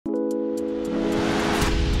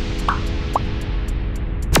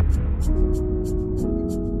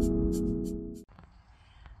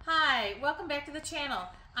welcome back to the channel.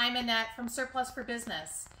 I'm Annette from Surplus for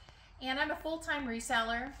Business, and I'm a full-time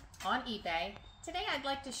reseller on eBay. Today I'd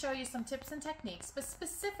like to show you some tips and techniques, but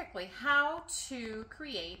specifically how to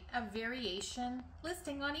create a variation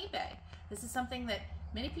listing on eBay. This is something that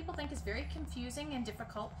many people think is very confusing and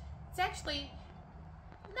difficult. It's actually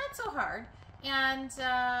not so hard, and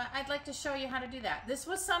I'd like to show you how to do that. This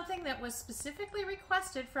was something that was specifically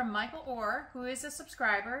requested from Michael Orr, who is a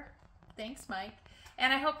subscriber. Thanks, Mike.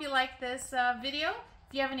 And I hope you like this video.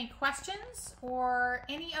 If you have any questions or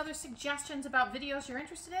any other suggestions about videos you're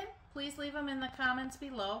interested in, please leave them in the comments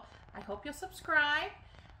below. I hope you'll subscribe.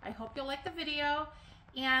 I hope you'll like the video.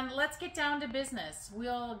 And let's get down to business.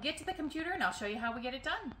 We'll get to the computer and I'll show you how we get it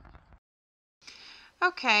done.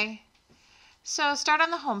 Okay, so start on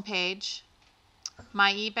the home page,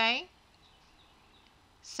 My eBay,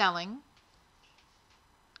 Selling,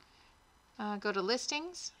 go to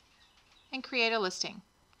Listings, and create a listing.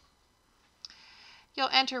 You'll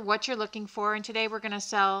enter what you're looking for, and today we're going to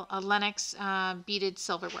sell a Lenox beaded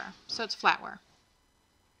silverware, so it's flatware.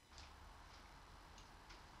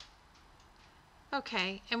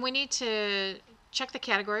 Okay, and we need to check the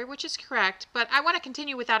category, which is correct, but I want to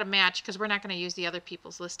continue without a match because we're not going to use the other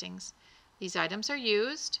people's listings. These items are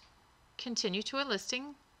used. Continue to a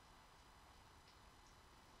listing.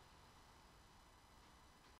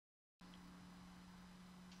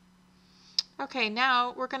 Okay,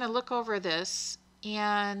 now we're going to look over this,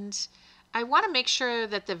 and I want to make sure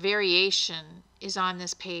that the variation is on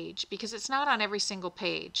this page because it's not on every single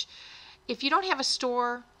page. If you don't have a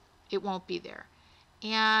store, it won't be there.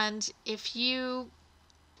 And if you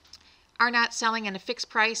are not selling at a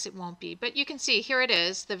fixed price, it won't be. But you can see here it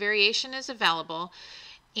is. The variation is available.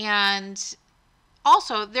 And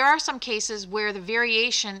also, there are some cases where the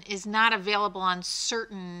variation is not available on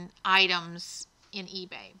certain items in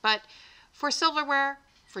eBay. But for silverware,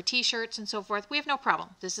 for t-shirts and so forth, we have no problem.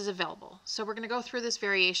 This is available. So we're going to go through this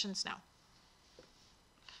variations now.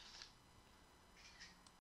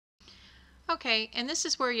 Okay, and this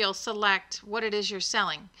is where you'll select what it is you're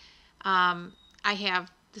selling. I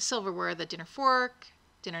have the silverware, the dinner fork,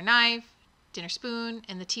 dinner knife, dinner spoon,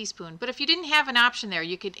 and the teaspoon. But if you didn't have an option there,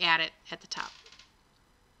 you could add it at the top.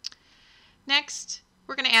 Next,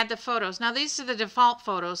 we're going to add the photos. Now these are the default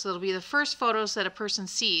photos. That'll be the first photos that a person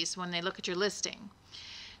sees when they look at your listing.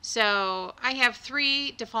 So I have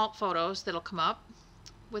 3 default photos that'll come up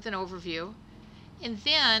with an overview. And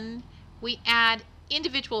then we add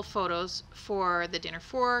individual photos for the dinner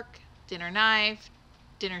fork, dinner knife,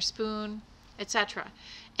 dinner spoon, etc.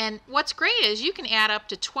 And what's great is you can add up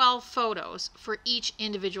to 12 photos for each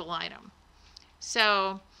individual item.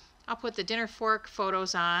 So I'll put the dinner fork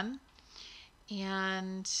photos on.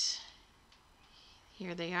 And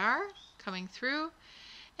here they are coming through.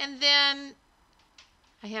 And then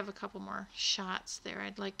I have a couple more shots there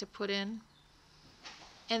I'd like to put in.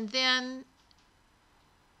 And then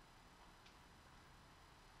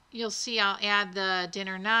you'll see I'll add the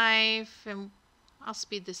dinner knife, and I'll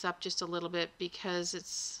speed this up just a little bit because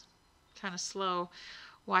it's kind of slow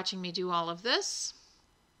watching me do all of this.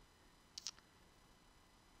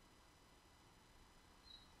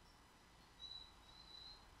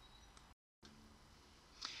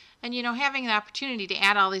 And you know, having the opportunity to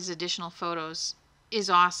add all these additional photos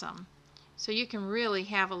is awesome. So you can really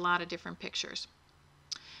have a lot of different pictures.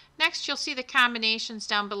 Next, you'll see the combinations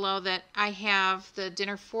down below that I have the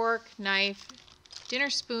dinner fork, knife,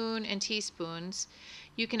 dinner spoon, and teaspoons.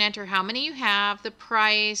 You can enter how many you have, the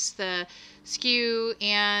price, the SKU,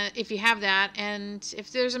 and if you have that, and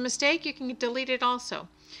if there's a mistake, you can delete it also.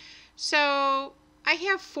 So I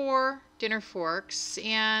have 4 dinner forks,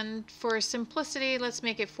 and for simplicity, let's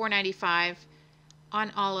make it $4.95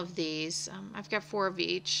 on all of these. I've got 4 of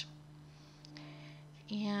each.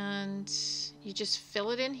 And you just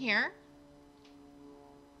fill it in here.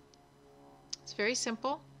 It's very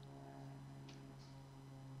simple.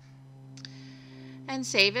 And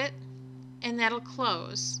save it, and that'll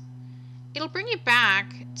close. It'll bring you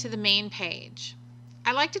back to the main page.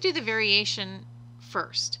 I like to do the variation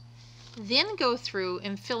first. Then go through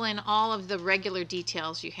and fill in all of the regular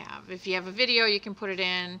details you have. If you have a video, you can put it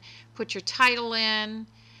in, put your title in,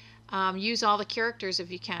 use all the characters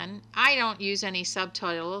if you can. I don't use any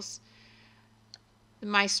subtitles. In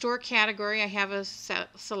my store category, I have a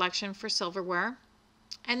selection for silverware.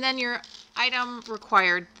 And then your item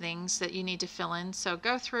required things that you need to fill in. So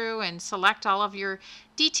go through and select all of your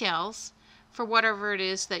details for whatever it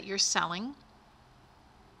is that you're selling.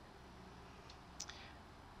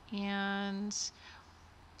 And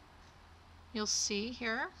you'll see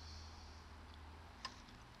here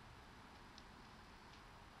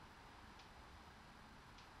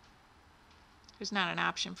There's not an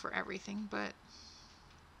option for everything, but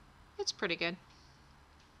it's pretty good.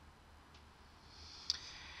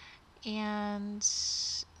 And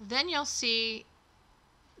then you'll see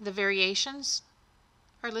the variations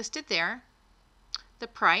are listed there. The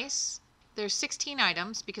price, there's 16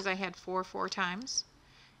 items because I had 4 times.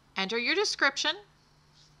 Enter your description.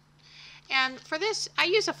 And for this, I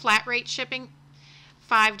use a flat rate shipping,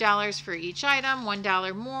 $5 for each item,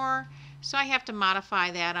 $1 more. So I have to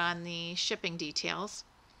modify that on the shipping details.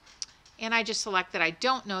 And I just select that I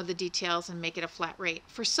don't know the details and make it a flat rate.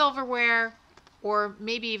 For silverware or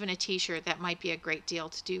maybe even a t-shirt, that might be a great deal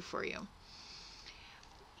to do for you.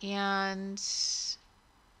 And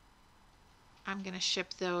I'm going to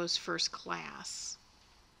ship those first class.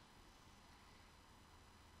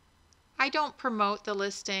 I don't promote the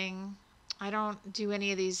listing. I don't do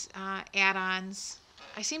any of these add-ons.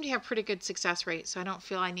 I seem to have pretty good success rate, so I don't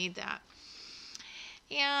feel I need that.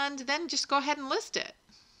 And then just go ahead and list it.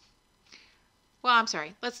 Well, I'm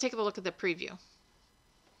sorry. Let's take a look at the preview.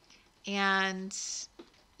 And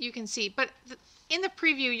you can see, but in the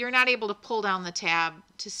preview, you're not able to pull down the tab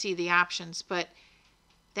to see the options, but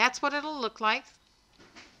that's what it'll look like.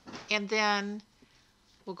 And then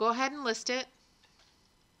we'll go ahead and list it.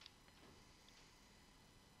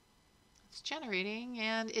 It's generating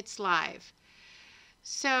and it's live.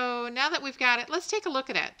 So now that we've got it, let's take a look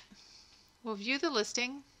at it. We'll view the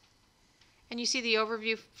listing and you see the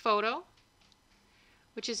overview photo,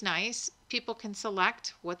 which is nice. People can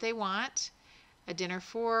select what they want. A dinner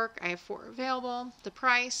fork, I have 4 available. The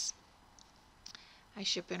price, I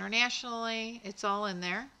ship internationally, it's all in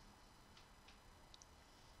there.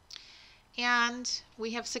 And we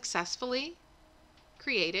have successfully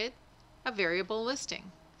created a variable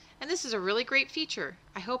listing. And this is a really great feature.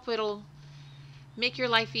 I hope it'll make your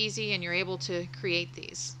life easy and you're able to create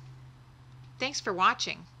these. Thanks for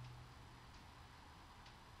watching.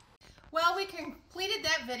 Well, we completed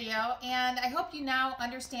that video, and I hope you now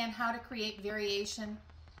understand how to create variation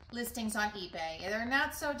listings on eBay. They're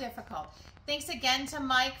not so difficult. Thanks again to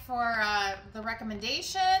Mike for the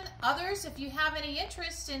recommendation. Others, if you have any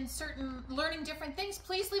interest in learning different things,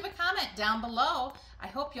 please leave a comment down below. I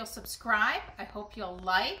hope you'll subscribe. I hope you'll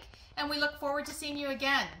like, and we look forward to seeing you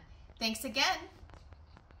again. Thanks again.